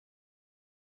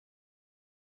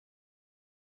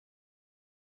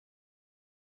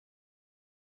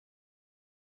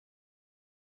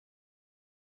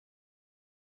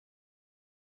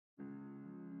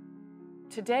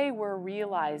Today we're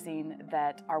realizing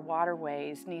that our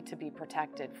waterways need to be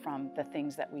protected from the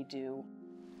things that we do.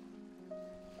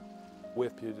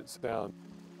 With Puget Sound,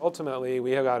 ultimately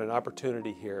we have got an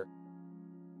opportunity here.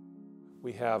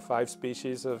 We have 5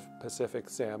 species of Pacific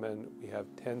salmon. We have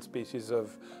 10 species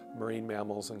of marine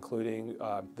mammals, including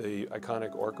the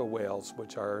iconic orca whales,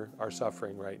 which are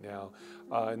suffering right now.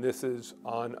 And this is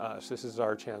on us. This is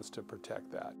our chance to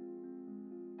protect that.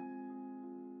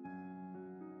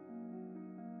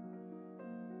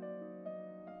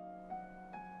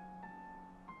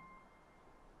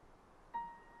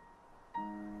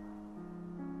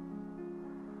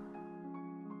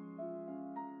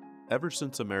 Ever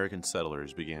since American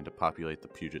settlers began to populate the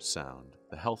Puget Sound,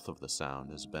 the health of the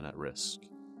Sound has been at risk.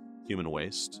 Human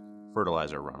waste,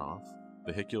 fertilizer runoff,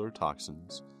 vehicular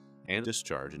toxins, and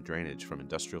discharge and drainage from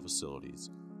industrial facilities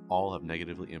all have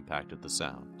negatively impacted the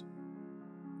Sound.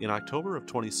 In October of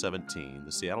 2017,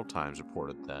 the Seattle Times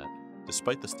reported that,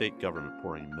 despite the state government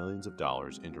pouring millions of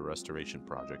dollars into restoration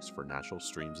projects for natural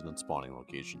streams and spawning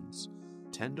locations,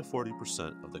 10 to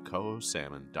 40% of the coho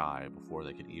salmon die before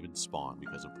they can even spawn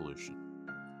because of pollution.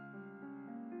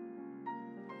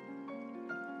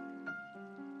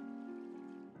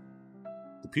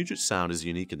 The Puget Sound is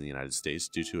unique in the United States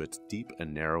due to its deep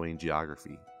and narrowing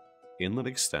geography, inlet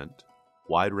extent,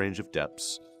 wide range of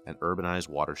depths, and urbanized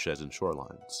watersheds and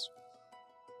shorelines.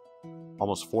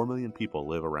 Almost 4 million people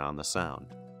live around the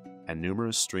Sound, and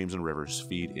numerous streams and rivers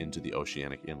feed into the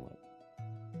oceanic inlet.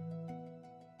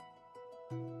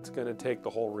 It's going to take the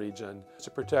whole region to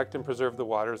protect and preserve the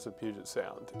waters of Puget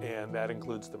Sound, and that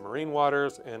includes the marine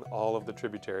waters and all of the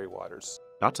tributary waters.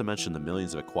 Not to mention the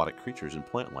millions of aquatic creatures and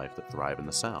plant life that thrive in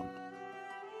the Sound.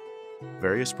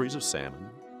 Various breeds of salmon,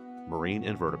 marine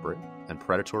invertebrate, and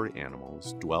predatory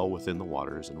animals dwell within the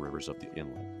waters and rivers of the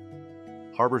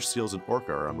inlet. Harbor seals and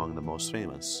orca are among the most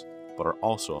famous, but are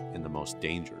also in the most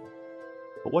danger.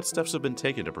 But what steps have been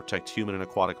taken to protect human and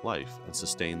aquatic life and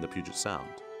sustain the Puget Sound?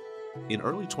 In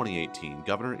early 2018,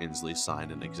 Governor Inslee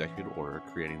signed an executive order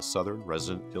creating the Southern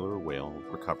Resident Killer Whale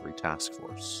Recovery Task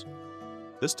Force.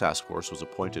 This task force was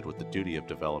appointed with the duty of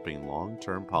developing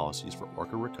long-term policies for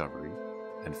orca recovery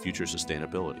and future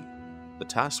sustainability. The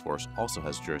task force also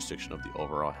has jurisdiction of the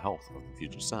overall health of the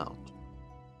Puget Sound.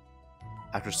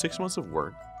 After 6 months of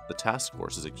work, the task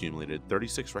force has accumulated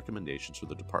 36 recommendations for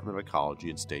the Department of Ecology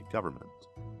and state government.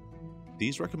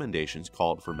 These recommendations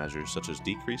called for measures such as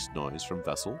decreased noise from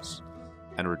vessels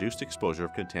and reduced exposure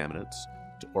of contaminants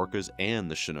to orcas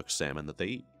and the Chinook salmon that they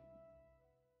eat.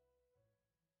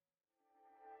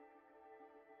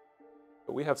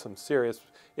 We have some serious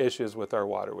issues with our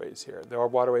waterways here. Our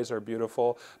waterways are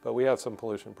beautiful, but we have some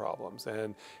pollution problems,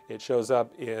 and it shows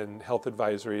up in health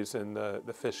advisories in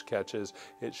the fish catches.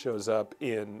 It shows up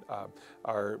in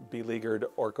our beleaguered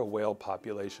orca whale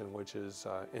population, which is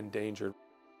endangered.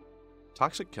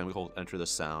 Toxic chemicals enter the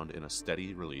Sound in a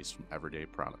steady release from everyday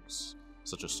products,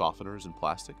 such as softeners in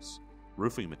plastics,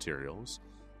 roofing materials,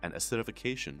 and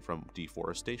acidification from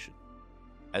deforestation.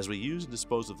 As we use and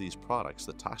dispose of these products,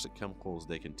 the toxic chemicals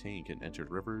they contain can enter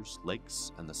rivers,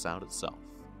 lakes, and the Sound itself.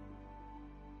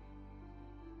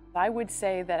 I would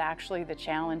say that actually the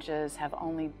challenges have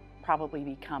only probably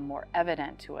become more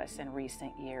evident to us in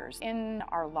recent years. In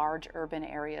our large urban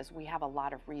areas, we have a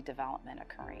lot of redevelopment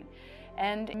occurring.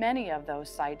 And many of those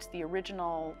sites, the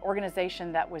original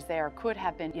organization that was there could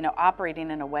have been, operating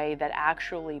in a way that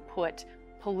actually put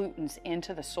pollutants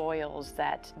into the soils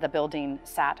that the building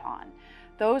sat on.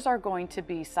 Those are going to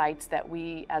be sites that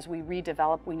as we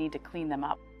redevelop, we need to clean them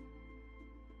up.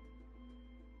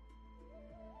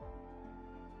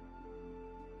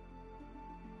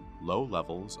 Low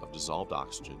levels of dissolved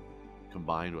oxygen,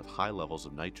 combined with high levels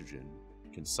of nitrogen,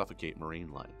 can suffocate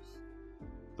marine life.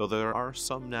 Though there are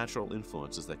some natural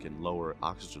influences that can lower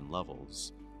oxygen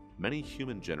levels, many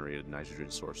human-generated nitrogen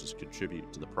sources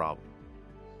contribute to the problem.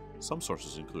 Some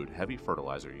sources include heavy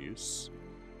fertilizer use,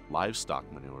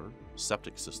 livestock manure,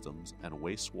 septic systems, and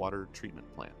wastewater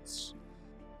treatment plants.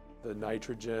 The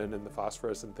nitrogen and the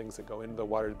phosphorus and things that go into the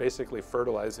water is basically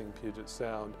fertilizing Puget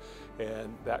Sound,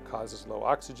 and that causes low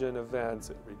oxygen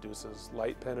events. It reduces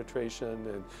light penetration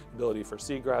and ability for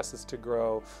seagrasses to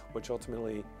grow, which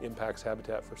ultimately impacts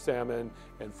habitat for salmon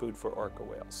and food for orca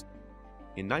whales.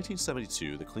 In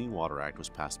 1972, the Clean Water Act was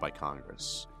passed by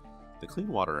Congress. The Clean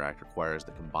Water Act requires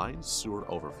that combined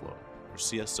sewer overflow, or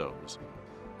CSOs,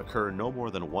 occur no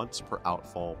more than once per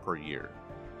outfall per year.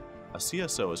 A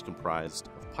CSO is comprised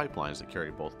of pipelines that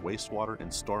carry both wastewater and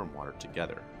stormwater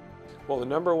together. Well, the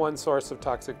number one source of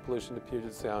toxic pollution to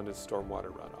Puget Sound is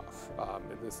stormwater runoff.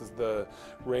 And this is the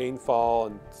rainfall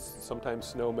and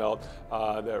sometimes snowmelt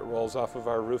that rolls off of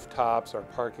our rooftops, our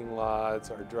parking lots,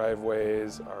 our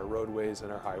driveways, our roadways,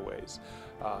 and our highways.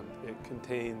 It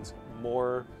contains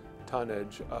more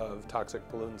tonnage of toxic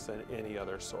pollutants than any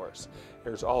other source.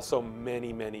 There's also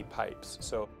many, many pipes.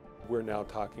 So we're now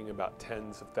talking about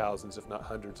tens of thousands, if not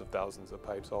hundreds of thousands of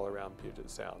pipes all around Puget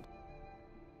Sound.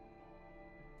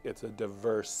 It's a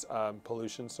diverse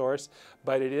pollution source,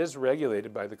 but it is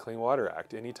regulated by the Clean Water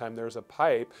Act. Anytime there's a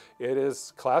pipe, it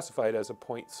is classified as a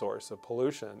point source of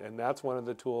pollution, and that's one of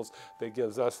the tools that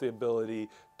gives us the ability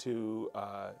to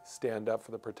stand up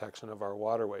for the protection of our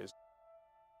waterways.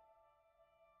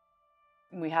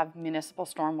 We have municipal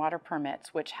stormwater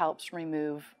permits, which helps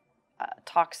remove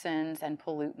toxins and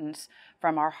pollutants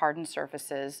from our hardened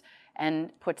surfaces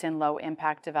and puts in low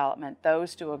impact development.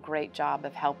 Those do a great job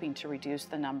of helping to reduce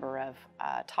the number of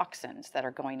toxins that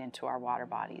are going into our water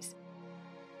bodies.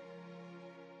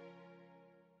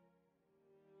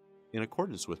 In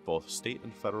accordance with both state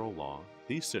and federal law,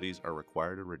 these cities are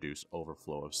required to reduce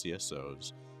overflow of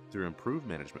CSOs through improved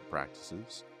management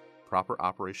practices, proper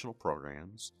operational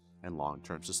programs, and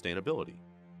long-term sustainability.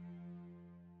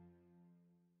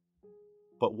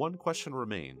 But one question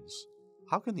remains: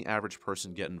 how can the average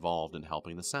person get involved in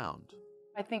helping the Sound?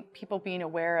 I think people being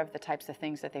aware of the types of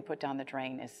things that they put down the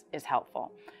drain is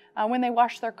helpful. When they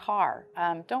wash their car,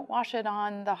 don't wash it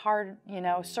on the hard,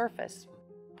 surface.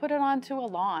 Put it onto a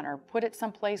lawn or put it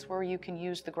someplace where you can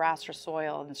use the grass or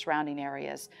soil in surrounding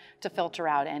areas to filter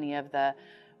out any of the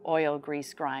oil,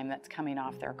 grease, grime that's coming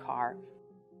off their car.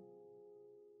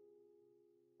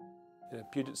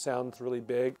 Puget Sound's really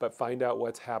big, but find out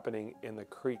what's happening in the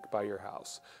creek by your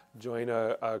house. Join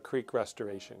a creek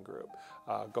restoration group.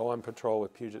 Go on patrol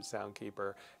with Puget Sound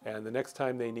Keeper. And the next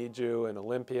time they need you in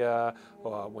Olympia,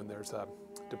 when there's a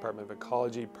Department of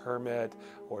Ecology permit,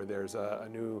 or there's a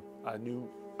new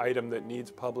item that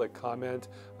needs public comment,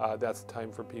 that's the time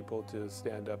for people to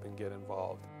stand up and get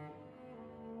involved.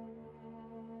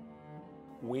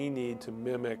 We need to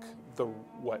mimic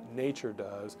what nature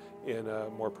does in a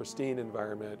more pristine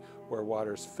environment where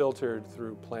water's filtered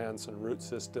through plants and root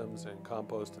systems and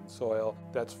compost and soil.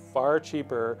 That's far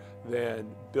cheaper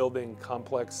than building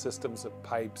complex systems of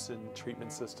pipes and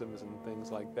treatment systems and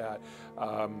things like that.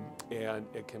 And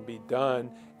it can be done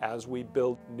as we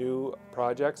build new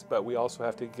projects, but we also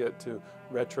have to get to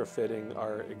retrofitting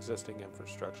our existing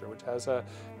infrastructure, which has a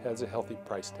healthy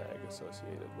price tag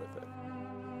associated with it.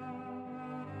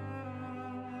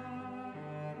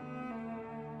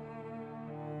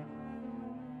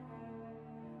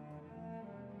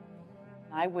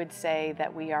 I would say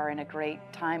that we are in a great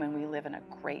time and we live in a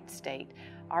great state.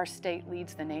 Our state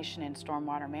leads the nation in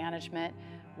stormwater management.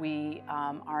 We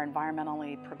are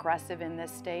environmentally progressive in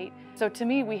this state. So to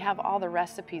me, we have all the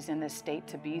recipes in this state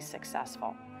to be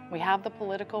successful. We have the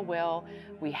political will,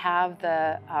 we have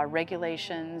the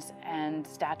regulations and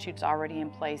statutes already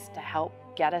in place to help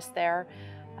get us there,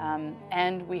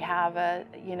 and we have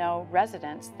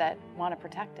residents that want to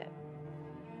protect it.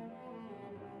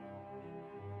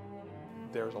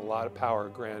 There's a lot of power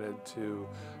granted to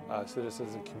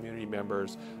citizens and community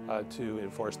members to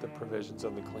enforce the provisions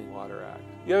of the Clean Water Act.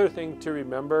 The other thing to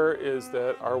remember is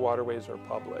that our waterways are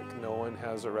public. No one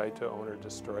has a right to own or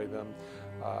destroy them.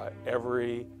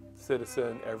 Every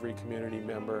citizen, every community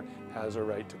member has a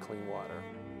right to clean water.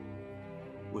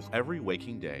 With every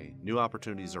waking day, new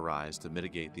opportunities arise to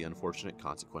mitigate the unfortunate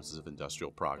consequences of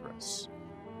industrial progress.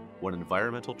 When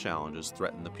environmental challenges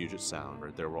threaten the Puget Sound,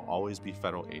 there will always be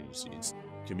federal agencies,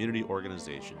 community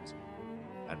organizations,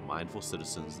 and mindful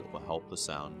citizens that will help the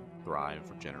Sound thrive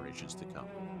for generations to come.